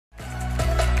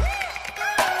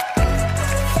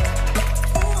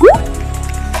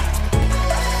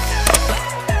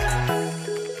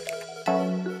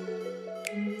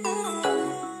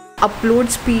upload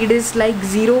speed is like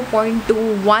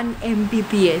 0.21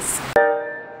 Mbps.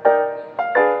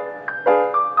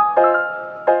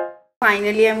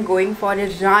 Finally I'm going for a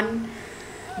run.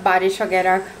 बारिश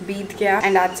वगैरह बीत गया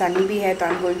एंड आज सनी भी है तो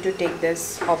I am going to take this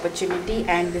opportunity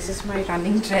and this is my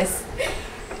running dress.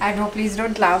 I know please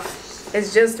don't laugh,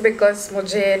 it's just because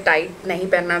मुझे tight नहीं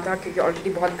पहनना था क्योंकि ऑलरेडी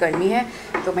बहुत गर्मी है.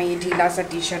 तो मैं ये ढीला सा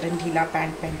टी शर्ट एंड ढीला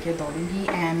पैंट पहन के दौड़ूंगी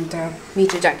एंड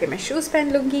नीचे जाके मैं शूज़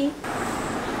पहन लूँगी.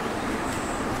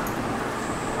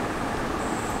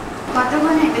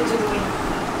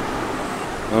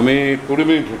 हमें 20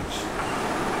 मिनट.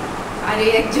 अरे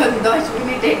एक जन 10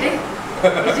 मिनट है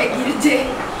गिरजे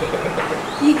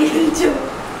की गिरजो.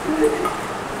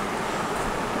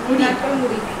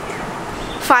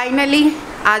 फाइनली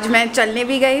आज मैं चलने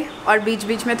भी गई और बीच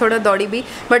बीच में थोड़ा दौड़ी भी.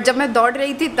 बट जब मैं दौड़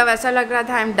रही थी तब ऐसा लग रहा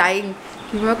था आई एम डाइंग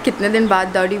कि मैं कितने दिन बाद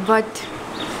दौड़ी. But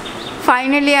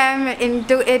finally I am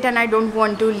into it and I don't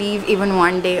want to leave even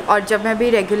one day. और जब मैं भी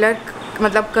रेगुलर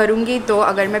मतलब करूँगी तो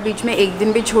अगर मैं बीच में एक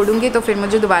दिन भी छोड़ूंगी तो फिर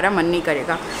मुझे दोबारा मन नहीं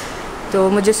करेगा. तो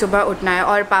मुझे सुबह उठना है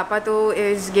और पापा तो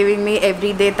is giving me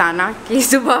every day ताना कि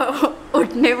सुबह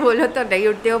उठने बोलो तो नहीं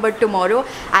उठते हो. But tomorrow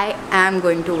I am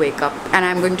going to wake up and I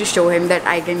am going to show him that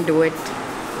I can do it.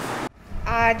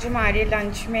 आज हमारे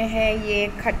लंच में है ये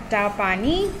खट्टा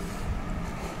पानी.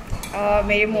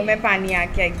 मेरे मुंह में पानी आ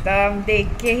गया एकदम देख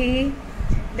के ही.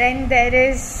 Then there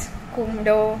is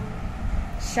कुमड़ो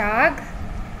saag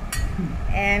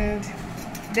and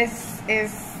this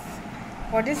is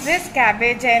what is this,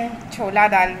 cabbage and chola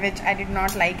dal, which I did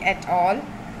not like at all.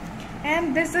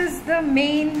 And this is the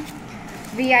main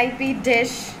VIP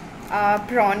dish,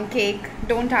 prawn cake.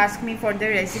 Don't ask me for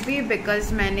the recipe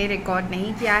because मैंने record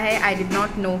नहीं किया है. I did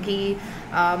not know कि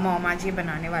मोमा जी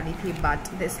बनाने वाली थी. But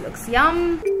this looks yum.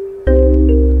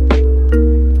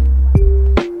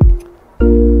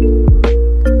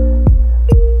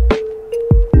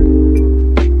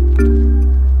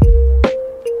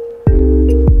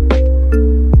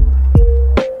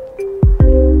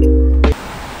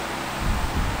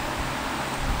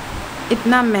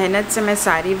 इतना मेहनत से मैं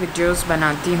सारी वीडियोस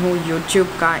बनाती हूँ यूट्यूब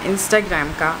का, इंस्टाग्राम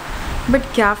का, बट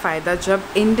क्या फ़ायदा जब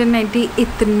इंटरनेट ही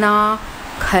इतना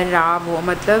ख़राब हो.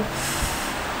 मतलब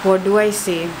व्हाट डू आई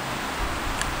से,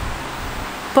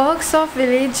 perks of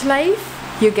village life,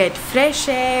 you get fresh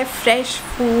air, fresh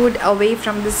food away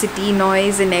from the city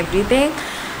noise and everything,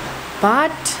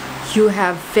 but you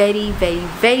have very very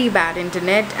very bad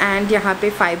internet. And यहाँ पे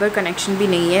फाइबर कनेक्शन भी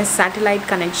नहीं है, satellite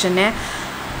connection है.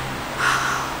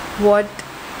 What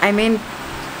I mean,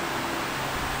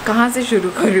 कहाँ से शुरू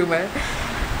करूँ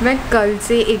मैं कल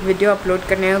से एक वीडियो अपलोड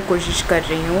करने की कोशिश कर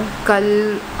रही हूँ. कल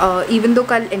इवन दो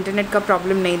कल इंटरनेट का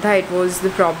प्रॉब्लम नहीं था, it was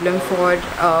the problem for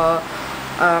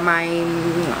my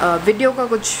video का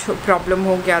कुछ प्रॉब्लम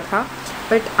हो गया था.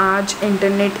 बट आज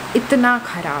इंटरनेट इतना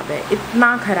ख़राब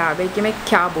है कि मैं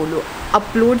क्या बोलूँ.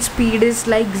 Upload speed is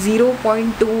like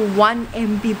 0.21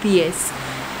 Mbps.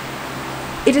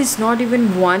 It is not even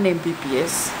 1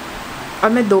 Mbps. और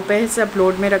मैं दोपहर से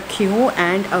अपलोड में रखी हूँ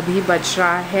एंड अभी बज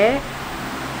रहा है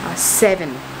 7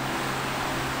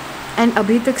 एंड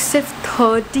अभी तक सिर्फ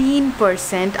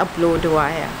 13% अपलोड हुआ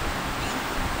है.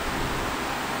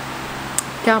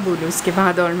 क्या बोलूँ उसके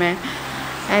बाद. और मैं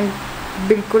एंड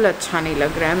बिल्कुल अच्छा नहीं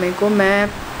लग रहा है मेरे को. मैं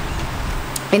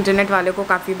इंटरनेट वाले को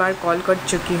काफ़ी बार कॉल कर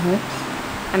चुकी हूँ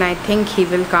and I think he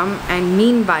will come. And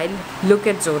meanwhile look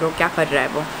at ज़ोरो क्या कर रहा है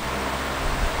वो.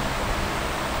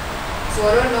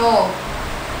 Zoro,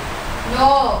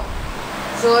 no,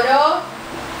 Zoro,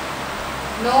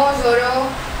 no,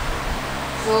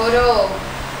 Zoro,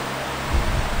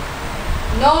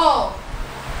 no.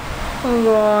 Oh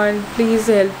God, please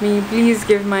help me, please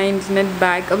give my internet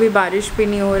back. अभी बारिश भी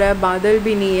नहीं हो रहा है, बादल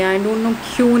भी नहीं है. I don't know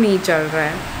क्यों नहीं चल रहा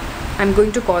है. I'm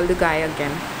going to call the guy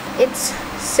again. It's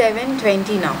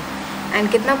 7:20 now.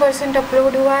 And कितना परसेंट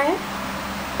अपलोड हुआ है?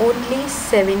 Only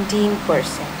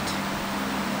 17%.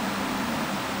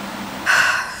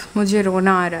 मुझे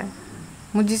रोना आ रहा है.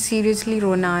 मुझे सीरियसली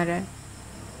रोना आ रहा है.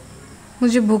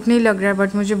 मुझे भूख नहीं लग रहा है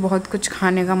बट मुझे बहुत कुछ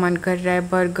खाने का मन कर रहा है.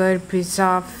 Burger,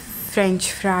 pizza, French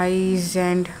fries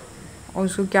and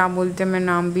उसको क्या बोलते हैं मैं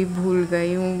नाम भी भूल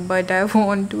गई हूँ. But I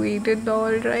want to eat it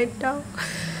all right now.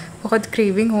 बहुत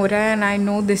क्रेविंग हो रहा है and I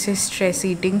know this is stress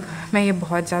eating. मैं ये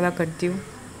बहुत ज़्यादा करती हूँ.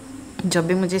 जब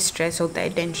भी मुझे स्ट्रेस होता है,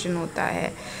 टेंशन होता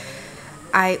है,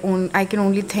 I can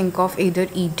only think of either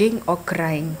eating और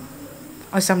क्राइंग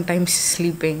और समटाइम्स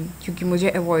स्लीपिंग, क्योंकि मुझे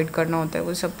अवॉइड करना होता है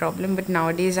वो सब problem. But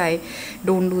now days I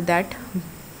don't do that.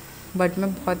 But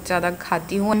मैं बहुत ज़्यादा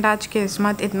खाती हूँ एंड आज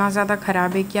किस्मत इतना ज़्यादा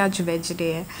ख़राब है कि आज वेज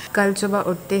डे है. कल सुबह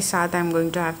उठते साथ I am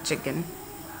going to have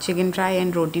chicken fry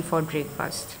and roti for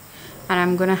breakfast and I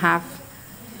am gonna have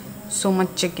so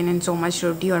much chicken and so much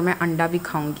रोटी, और मैं अंडा भी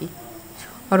खाऊंगी,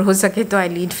 और हो सके तो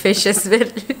आई eat fish as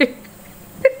well.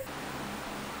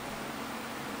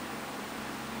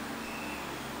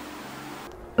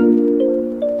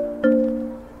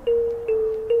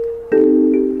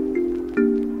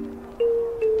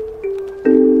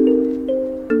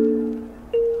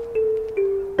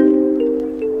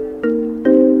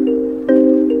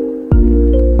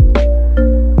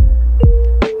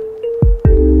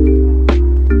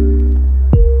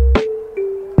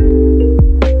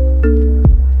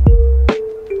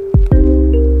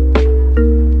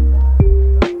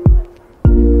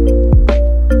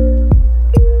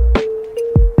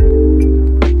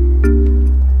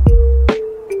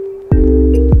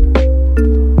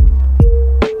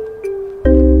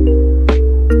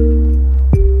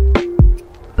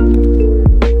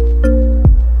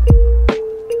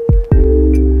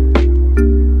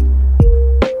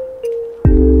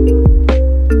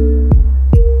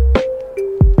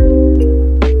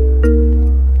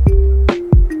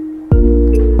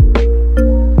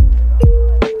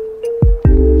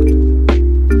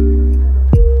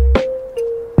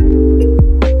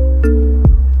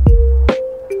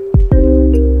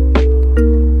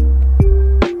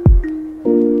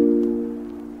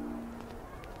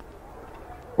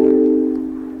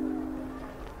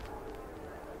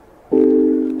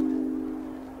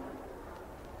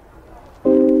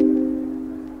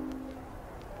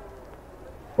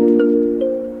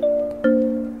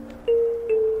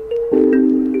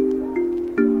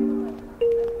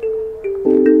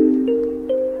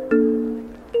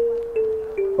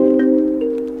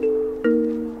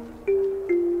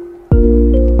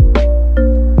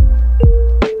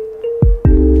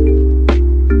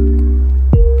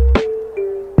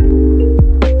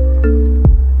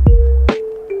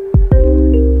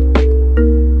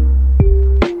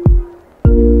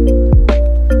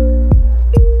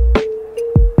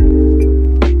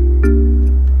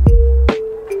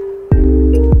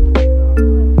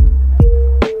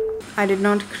 I did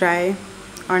not cry,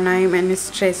 और ना ही मैंने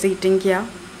स्ट्रेस ईटिंग किया,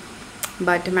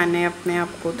 बट मैंने अपने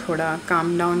आप को थोड़ा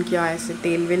काम डाउन किया, ऐसे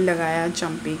तेल वेल लगाया,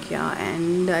 चम्पी किया,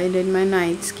 and I did my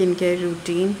night skin care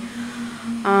routine.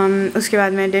 उसके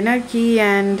बाद मैं डिनर की,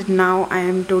 and now I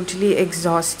am totally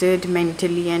exhausted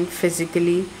mentally and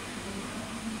physically.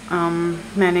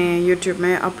 मैंने YouTube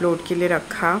में अपलोड के लिए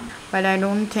रखा, but I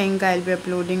don't think I will be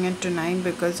uploading it tonight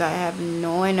because I have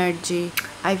no energy,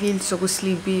 I feel so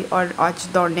sleepy. और आज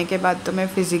दौड़ने के बाद तो मैं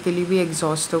फिज़िकली भी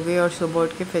एग्जॉस्ट हो गई, और सुबह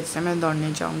उठ के फिर से मैं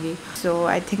दौड़ने जाऊँगी। सो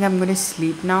I think I am gonna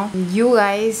sleep now. You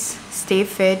guys stay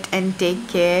fit and take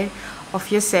care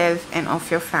of yourself and of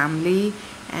your family,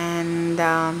 and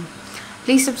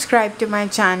please subscribe to my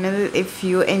channel if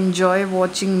you enjoy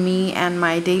watching me and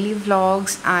my daily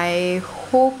vlogs. I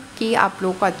hope कि आप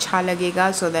लोगों को अच्छा लगेगा,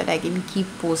 so that I can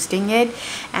keep posting it,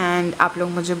 and आप लोग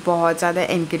मुझे बहुत ज़्यादा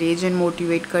encourage and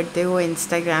motivate करते हो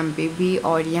Instagram पे भी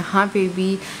और यहाँ पे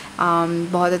भी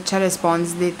बहुत अच्छा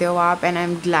response देते हो आप, and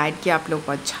I'm glad कि आप लोगों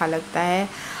को अच्छा लगता है।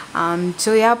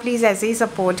 So yeah, please ऐसे ही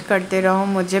support करते रहो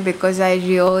मुझे, because I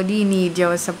really need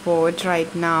your support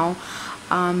right now.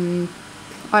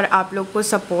 और आप लोग को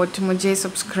सपोर्ट मुझे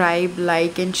सब्सक्राइब,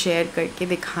 लाइक एंड शेयर करके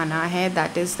दिखाना है।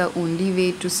 That is the only way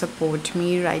to support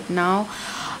me right now.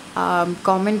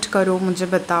 Comment करो, मुझे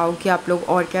बताओ कि आप लोग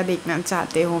और क्या देखना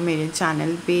चाहते हो मेरे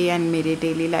चैनल पे एंड मेरे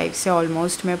डेली लाइफ से।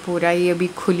 ऑलमोस्ट मैं पूरा ही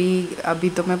अभी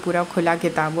तो मैं पूरा खुला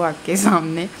किताब हूँ आपके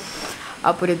सामने।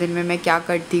 अब पूरे दिन में मैं क्या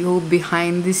करती हूँ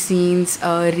बिहाइंड द सीन्स,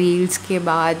 रील्स के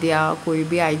बाद या कोई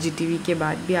भी IGTV के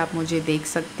बाद भी आप मुझे देख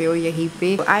सकते हो यहीं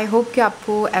पे। आई होप कि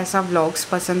आपको ऐसा व्लॉग्स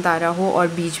पसंद आ रहा हो, और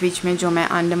बीच बीच में जो मैं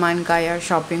अंडमान का या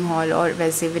शॉपिंग हॉल और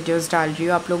वैसे वीडियोस डाल रही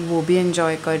हूँ, आप लोग वो भी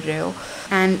एंजॉय कर रहे हो।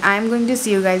 And I am going to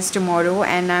C you guys tomorrow,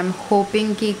 and I am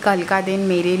hoping कि कल का दिन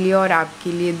मेरे लिए और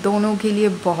आपके लिए, दोनों के लिए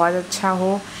बहुत अच्छा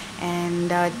हो।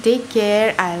 And take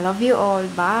care, I love you all,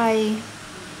 bye.